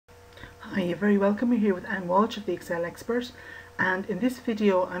Hi, you're very welcome. You're here with Anne Walsh of the Excel Expert, and in this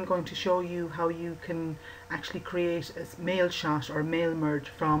video I'm going to show you how you can actually create a mail shot or mail merge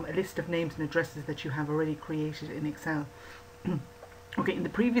from a list of names and addresses that you have already created in Excel. Okay, in the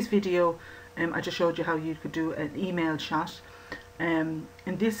previous video I just showed you how you could do an email shot. In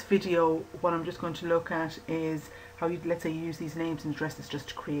this video what I'm just going to look at is how you, let's say, you use these names and addresses just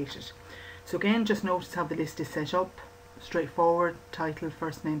to create it. So again, just notice how the list is set up. Straightforward, title,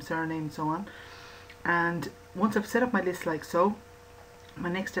 first name, surname, and so on. And once I've set up my list like so, my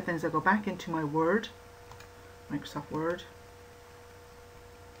next step then is I go back into my Word, Microsoft Word,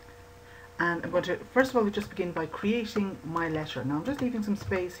 and I'm going to first of all just begin by creating my letter. Now I'm just leaving some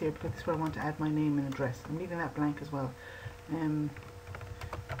space here because this is where I want to add my name and address. I'm leaving that blank as well.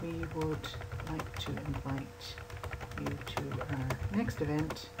 We would like to invite you to our next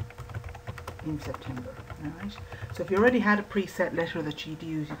event in September. Alright, so if you already had a preset letter that you'd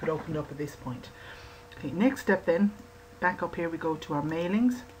use, you could open it up at this point. Okay, next step then, back up here we go to our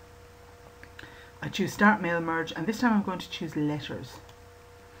mailings. I choose Start Mail Merge, and this time I'm going to choose letters.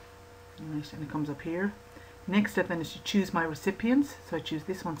 Alright, and it comes up here. Next step then is to choose my recipients. So I choose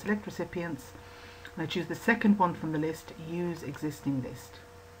this one, Select Recipients, and I choose the second one from the list, Use Existing List.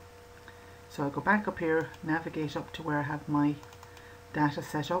 So I go back up here, navigate up to where I have my data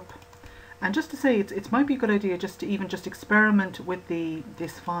set up. And just to say, it might be a good idea just to even just experiment with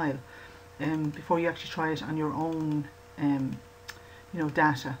this file before you actually try it on your own,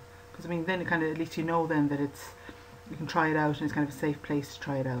 data. Because I mean, then it kind of, at least you know then that you can try it out and it's kind of a safe place to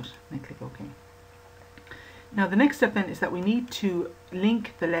try it out. And I click OK. Now the next step then is that we need to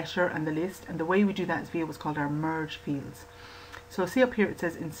link the letter and the list, and the way we do that is via what's called our merge fields. So see up here it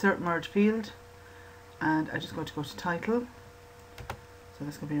says Insert Merge Field, and I'm just going to go to Title. So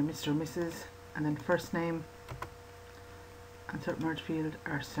that's going to be our Mr. or Mrs. and then first name, and insert merge field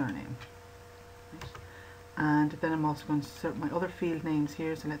our surname. Right. And then I'm also going to insert my other field names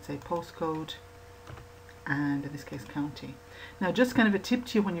here, so let's say postcode and in this case county. Now just kind of a tip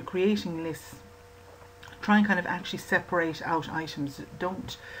to you when you're creating lists, try and kind of actually separate out items.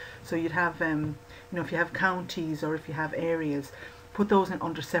 Don't, so you'd have if you have counties or if you have areas, put those in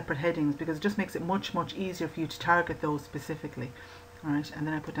under separate headings, because it just makes it much easier for you to target those specifically. Alright, and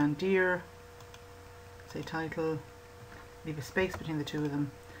then I put down Dear, say title, leave a space between the two of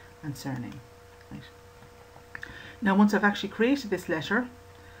them, and surname. Right. Now once I've actually created this letter,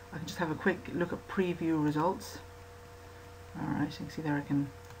 I can just have a quick look at preview results. Alright, you can see there I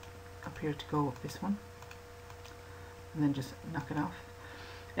can up here to go up this one, and then just knock it off.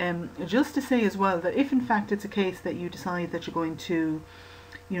 Just to say as well that if in fact it's a case that you decide that you're going to,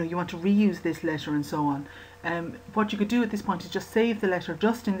 you want to reuse this letter and so on, what you could do at this point is just save the letter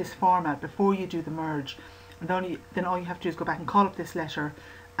just in this format before you do the merge, and then all you have to do is go back and call up this letter,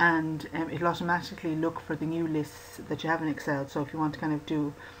 and it'll automatically look for the new lists that you have in Excel. So if you want to kind of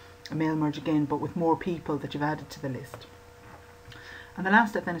do a mail merge again but with more people that you've added to the list. And the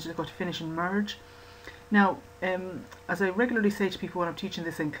last step then is just go to Finish and Merge. Now as I regularly say to people when I'm teaching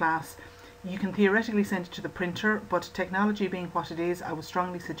this in class, you can theoretically send it to the printer, but technology being what it is, I would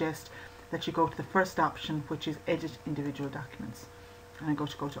strongly suggest that you go to the first option, which is Edit Individual Documents. And I go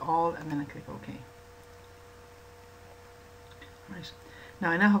to All, and then I click OK. Right.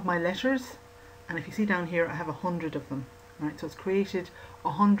 Now I now have my letters, and if you see down here I have 100 of them. Right. So it's created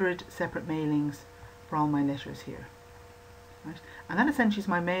 100 separate mailings for all my letters here. Right. And that essentially is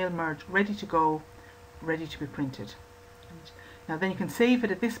my mail merge ready to go, ready to be printed. Right. Now then you can save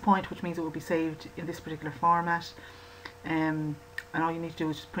it at this point, which means it will be saved in this particular format, and all you need to do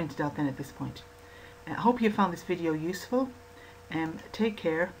is just print it out then at this point. I hope you found this video useful. Take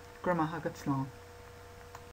care. Grandma Haggett Slán.